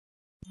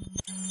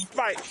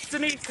Right,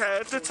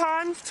 Dannika, the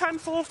time's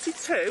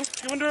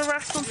 10:42. You're under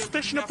arrest on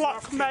suspicion of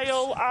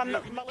blackmail and...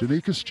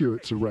 Dannika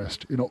Stewart's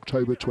arrest in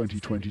October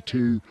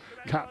 2022,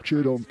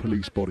 captured on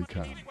police body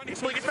cam.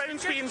 Well, your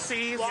phone's being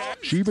seized.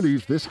 She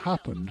believes this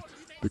happened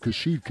because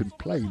she'd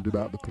complained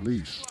about the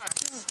police.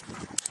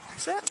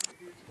 That's it.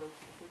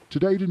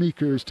 Today,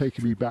 Dannika is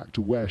taking me back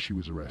to where she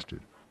was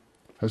arrested.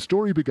 Her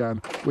story began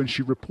when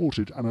she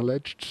reported an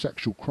alleged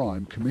sexual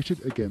crime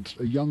committed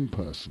against a young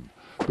person,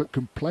 but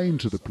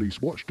complained to the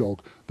police watchdog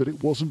that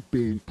it wasn't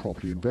being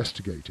properly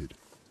investigated.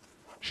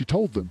 She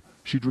told them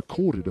she'd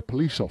recorded a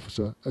police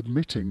officer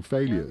admitting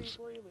failures.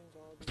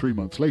 3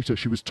 months later,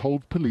 she was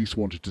told police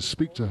wanted to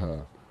speak to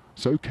her,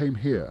 so came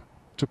here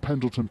to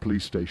Pendleton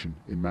Police Station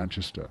in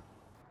Manchester.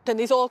 And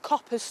these all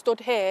coppers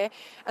stood here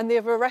and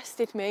they've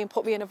arrested me and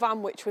put me in a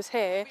van which was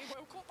here.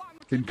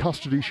 In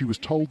custody, she was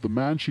told the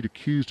man she'd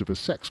accused of a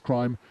sex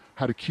crime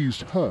had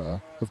accused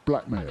her of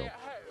blackmail.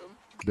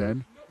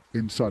 Then,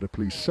 inside a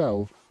police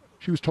cell,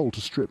 she was told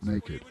to strip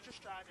naked.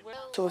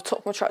 So I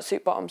took my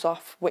tracksuit bottoms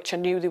off, which I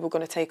knew they were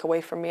going to take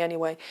away from me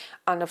anyway,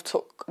 and I've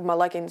took my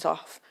leggings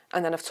off,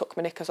 and then I've took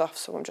my knickers off,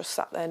 so I'm just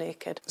sat there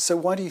naked. So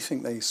why do you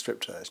think they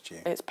strip searched you?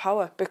 It's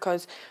power,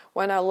 because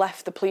when I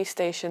left the police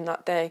station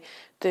that day,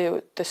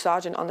 the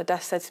sergeant on the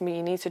desk said to me,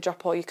 you need to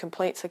drop all your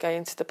complaints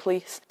again to the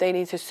police. They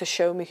needed to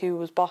show me who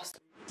was boss.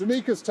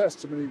 Dannika's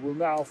testimony will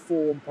now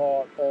form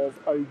part of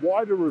a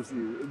wider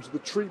review into the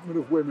treatment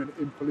of women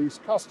in police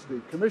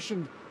custody,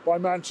 commissioned by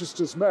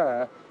Manchester's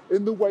mayor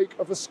in the wake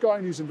of a Sky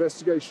News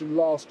investigation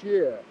last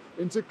year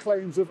into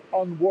claims of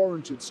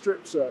unwarranted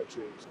strip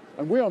searches.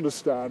 And we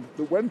understand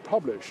that when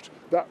published,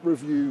 that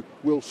review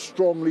will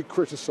strongly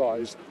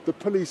criticise the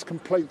police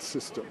complaint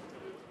system.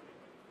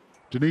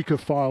 Dannika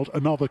filed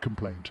another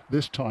complaint,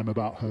 this time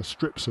about her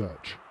strip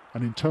search.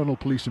 An internal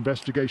police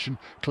investigation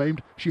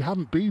claimed she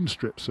hadn't been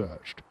strip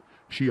searched.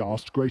 She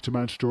asked Greater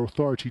Manchester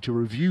Authority to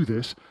review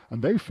this,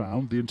 and they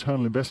found the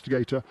internal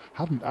investigator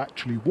hadn't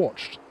actually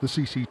watched the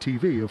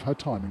CCTV of her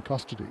time in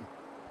custody.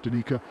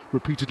 Dannika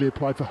repeatedly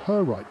applied for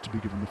her right to be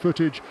given the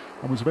footage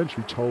and was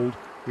eventually told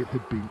it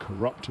had been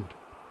corrupted.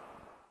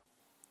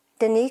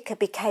 Dannika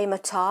became a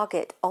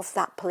target of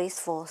that police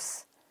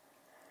force.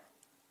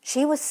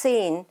 She was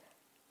seen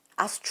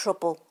as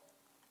trouble.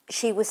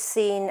 She was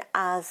seen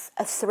as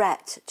a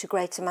threat to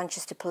Greater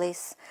Manchester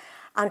Police.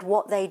 And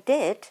what they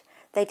did,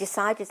 they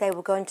decided they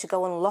were going to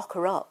go and lock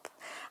her up.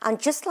 And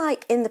just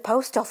like in the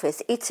post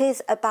office, it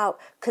is about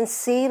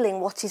concealing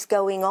what is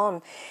going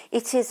on.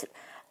 It is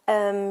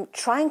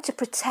trying to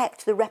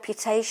protect the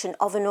reputation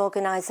of an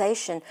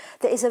organisation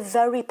that is a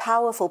very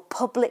powerful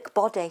public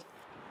body.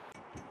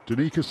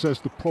 Dannika says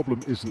the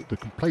problem is that the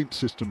complaint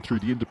system through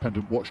the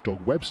independent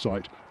watchdog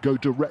website go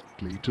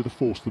directly to the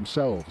force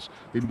themselves,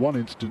 in one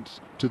instance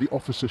to the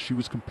officer she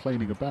was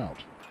complaining about.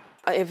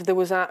 If there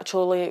was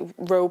actually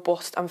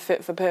robust and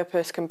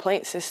fit-for-purpose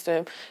complaint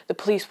system, the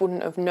police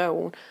wouldn't have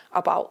known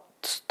about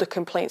the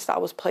complaints that I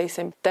was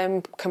placing.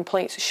 Them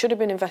complaints should have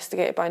been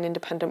investigated by an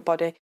independent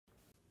body.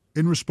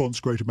 In response,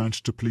 Greater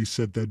Manchester Police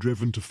said they're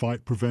driven to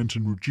fight, prevent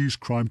and reduce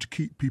crime to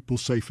keep people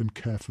safe and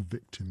care for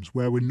victims.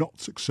 Where we're not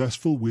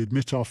successful, we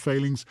admit our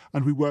failings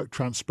and we work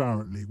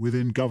transparently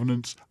within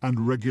governance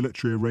and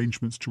regulatory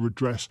arrangements to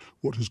redress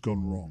what has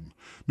gone wrong.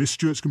 Ms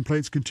Stewart's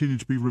complaints continue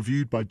to be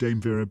reviewed by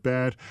Dame Vera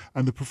Baird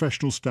and the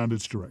Professional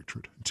Standards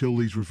Directorate. Until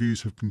these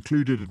reviews have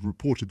concluded and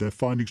reported their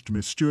findings to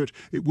Ms Stewart,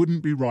 it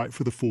wouldn't be right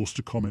for the force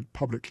to comment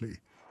publicly.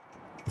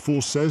 The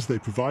force says they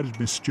provided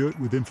Ms Stewart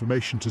with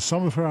information to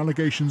some of her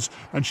allegations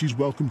and she's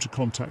welcome to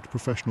contact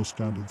Professional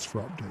Standards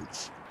for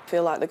updates. I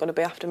feel like they're going to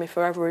be after me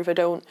forever if I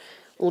don't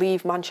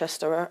leave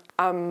Manchester.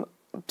 I'm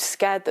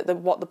scared that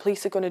what the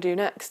police are going to do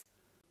next.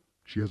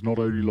 She has not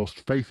only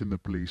lost faith in the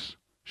police,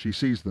 she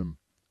sees them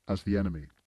as the enemy.